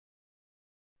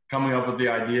coming up with the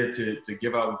idea to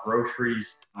give out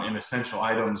groceries and essential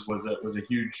items was a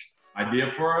huge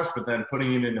idea for us, but then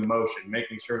putting it into motion,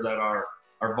 making sure that our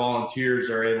volunteers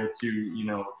are able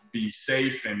to, be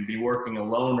safe and be working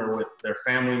alone or with their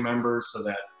family members so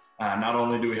that not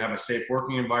only do we have a safe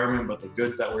working environment, but the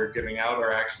goods that we're giving out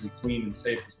are actually clean and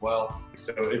safe as well.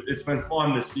 So it's been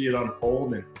fun to see it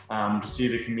unfold and to see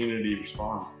the community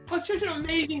respond. Well, it's such an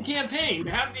amazing campaign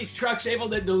to have these trucks able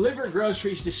to deliver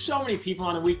groceries to so many people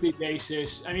on a weekly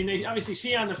basis. I mean, they obviously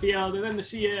see you on the field, and then to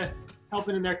see you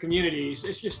helping in their communities.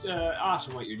 It's just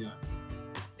awesome what you're doing.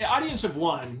 The audience of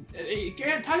one,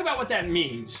 talk about what that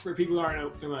means for people who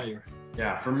aren't familiar.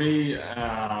 Yeah, for me,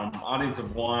 audience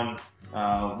of one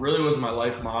really was my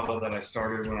life model that I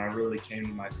started when I really came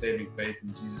to my saving faith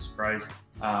in Jesus Christ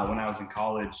when I was in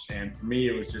college. And for me,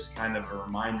 it was just kind of a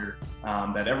reminder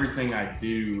that everything I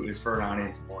do is for an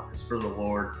audience of one. It's for the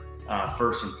Lord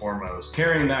first and foremost.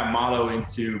 Carrying that motto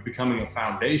into becoming a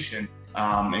foundation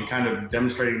and kind of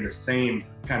demonstrating the same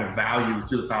kind of value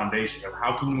through the foundation of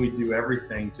how can we do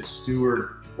everything to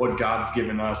steward what God's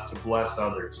given us to bless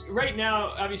others. Right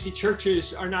now, obviously,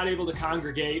 churches are not able to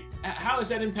congregate. How has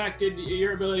that impacted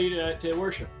your ability to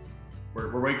worship?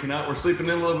 We're waking up, we're sleeping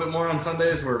in a little bit more on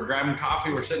Sundays, we're grabbing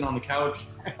coffee, we're sitting on the couch,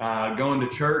 going to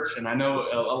church, and I know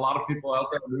a lot of people out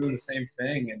there are doing the same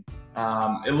thing,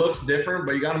 and it looks different,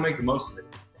 but you got to make the most of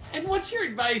it. And what's your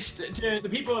advice to the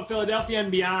people of Philadelphia and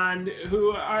beyond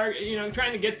who are,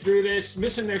 trying to get through this,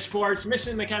 missing their sports,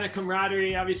 missing the kind of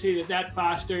camaraderie, obviously, that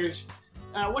fosters?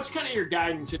 What's kind of your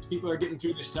guidance as people are getting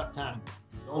through this tough time?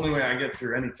 The only way I get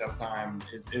through any tough time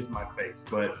is my faith.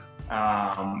 But,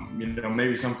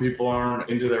 maybe some people aren't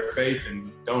into their faith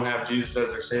and don't have Jesus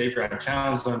as their Savior. I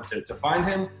challenge them to find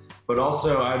Him. But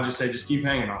also, I just say, just keep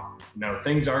hanging on.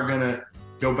 Things are going to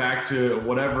go back to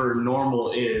whatever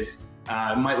normal is.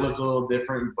 It might look a little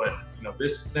different, but,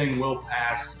 this thing will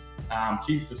pass.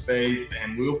 Keep the faith,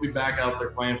 and we'll be back out there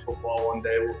playing football one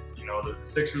day. The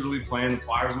Sixers will be playing, the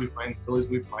Flyers will be playing, the Phillies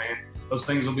will be playing. Those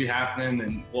things will be happening,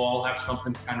 and we'll all have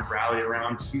something to kind of rally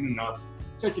around soon enough.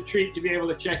 Such a treat to be able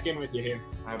to check in with you here.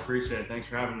 I appreciate it. Thanks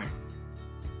for having me.